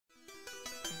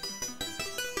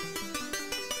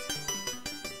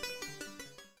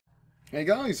Hey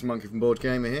guys, Monkey from Board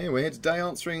Gamer here. We're here today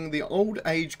answering the old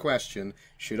age question,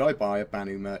 should I buy a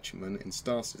Banu Merchantman in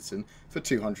Star Citizen for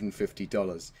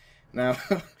 $250? Now,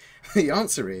 the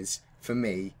answer is, for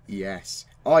me, yes.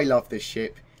 I love this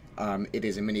ship. It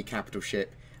is a mini capital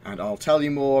ship, and I'll tell you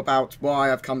more about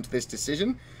why I've come to this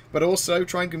decision, but also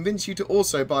try and convince you to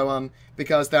also buy one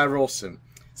because they're awesome.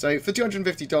 So for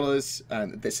 $250,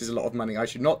 and this is a lot of money, I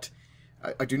do not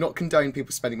condone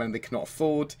people spending money they cannot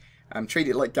afford. Treat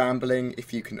it like gambling.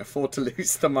 If you can afford to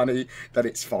lose the money, then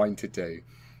it's fine to do.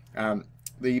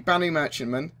 The Banu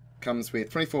Merchantman comes with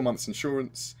 24 months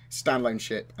insurance, standalone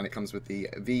ship, and it comes with the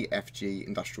VFG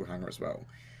industrial hangar as well.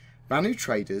 Banu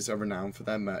traders are renowned for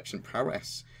their merchant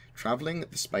prowess, travelling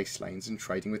the space lanes and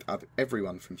trading with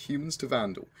everyone from humans to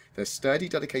Vandal. Their sturdy,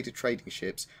 dedicated trading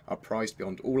ships are prized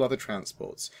beyond all other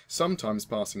transports, sometimes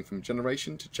passing from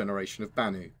generation to generation of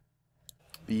Banu.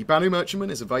 The Banu Merchantman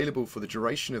is available for the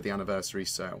duration of the anniversary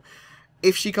sale.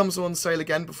 If she comes on sale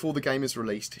again before the game is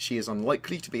released, she is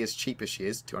unlikely to be as cheap as she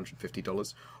is,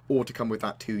 $250, or to come with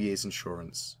that 2 years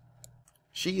insurance.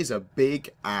 She is a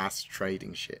big-ass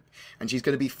trading ship, and she's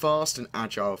going to be fast and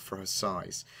agile for her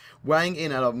size, weighing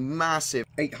in at a massive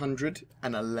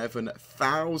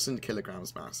 811,000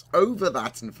 kilograms mass. Over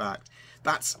that, in fact,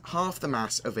 that's half the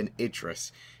mass of an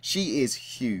Idris. She is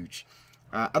huge.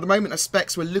 At the moment, her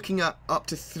specs, we're looking at up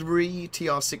to 3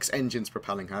 TR6 engines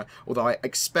propelling her, although I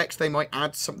expect they might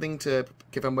add something to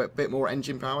give her a bit more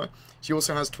engine power. She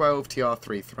also has 12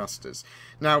 TR3 Thrusters.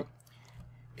 Now,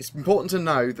 it's important to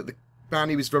know that the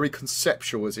Banu is very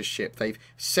conceptual as a ship. They've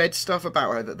said stuff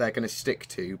about her that they're going to stick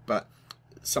to, but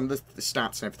some of the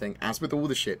stats and everything, as with all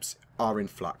the ships, are in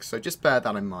flux. So just bear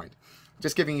that in mind.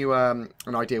 Just giving you an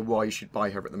idea why you should buy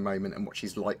her at the moment and what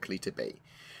she's likely to be.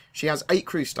 She has 8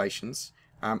 crew stations.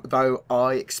 Though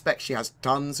I expect she has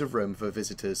tons of room for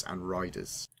visitors and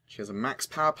riders. She has a max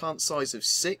power plant size of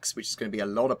 6, which is going to be a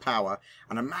lot of power,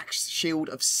 and a max shield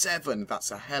of 7.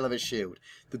 That's a hell of a shield.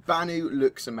 The Banu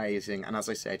looks amazing, and as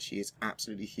I said, she is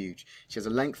absolutely huge. She has a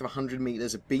length of 100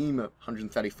 metres, a beam of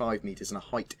 135 metres, and a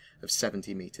height of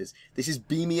 70 metres. This is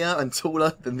beamier and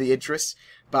taller than the Idris,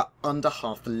 but under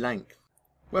half the length.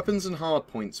 Weapons and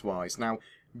hardpoints wise. Now,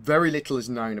 very little is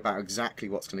known about exactly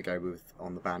what's going to go with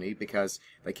on the Banu because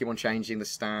they keep on changing the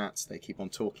stats, they keep on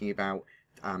talking about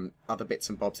other bits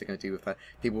and bobs they're going to do with her.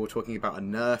 People were talking about a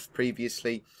nerf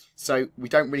previously, so we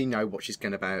don't really know what she's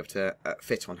going to be able to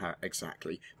fit on her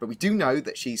exactly. But we do know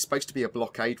that she's supposed to be a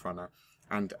blockade runner,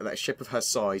 and that a ship of her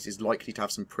size is likely to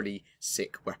have some pretty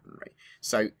sick weaponry.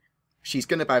 So she's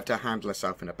going to be able to handle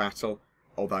herself in a battle,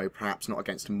 although perhaps not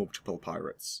against multiple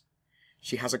pirates.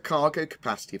 She has a cargo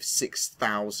capacity of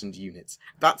 6,000 units.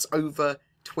 That's over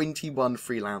 21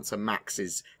 Freelancer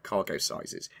Max's cargo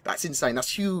sizes. That's insane.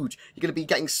 That's huge. You're going to be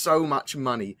getting so much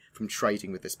money from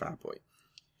trading with this bad boy.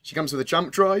 She comes with a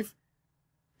jump drive.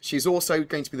 She's also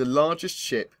going to be the largest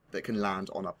ship that can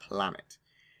land on a planet.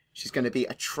 She's going to be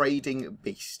a trading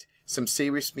beast. Some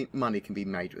serious money can be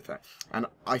made with her. And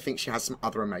I think she has some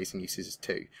other amazing uses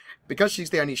too. Because she's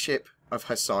the only ship of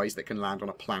her size that can land on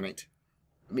a planet,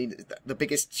 I mean, the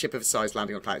biggest ship of size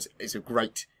landing on planets is a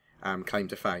great claim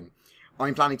to fame.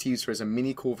 I'm planning to use her as a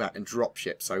mini corvette and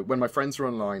dropship, so when my friends are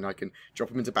online, I can drop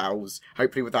them into battles,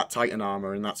 hopefully with that Titan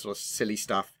armour and that sort of silly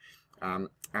stuff, and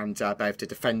be able to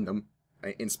defend them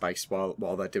in space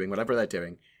while they're doing whatever they're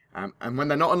doing. And when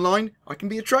they're not online, I can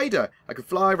be a trader. I can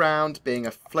fly around being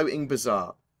a floating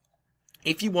bazaar.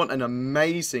 If you want an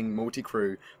amazing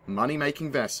multi-crew,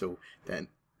 money-making vessel, then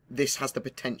this has the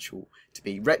potential to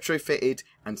be retrofitted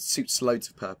and suits loads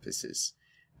of purposes.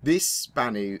 This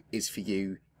Banu is for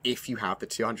you if you have the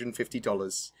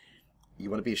 $250. You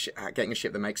want to be getting a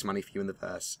ship that makes money for you in the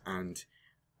verse, and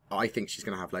I think she's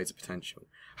going to have loads of potential.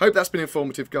 Hope that's been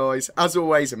informative, guys. As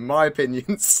always, my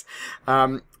opinions.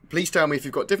 Please tell me if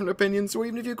you've got different opinions, or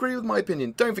even if you agree with my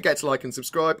opinion. Don't forget to like and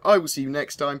subscribe. I will see you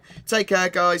next time. Take care,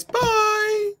 guys. Bye!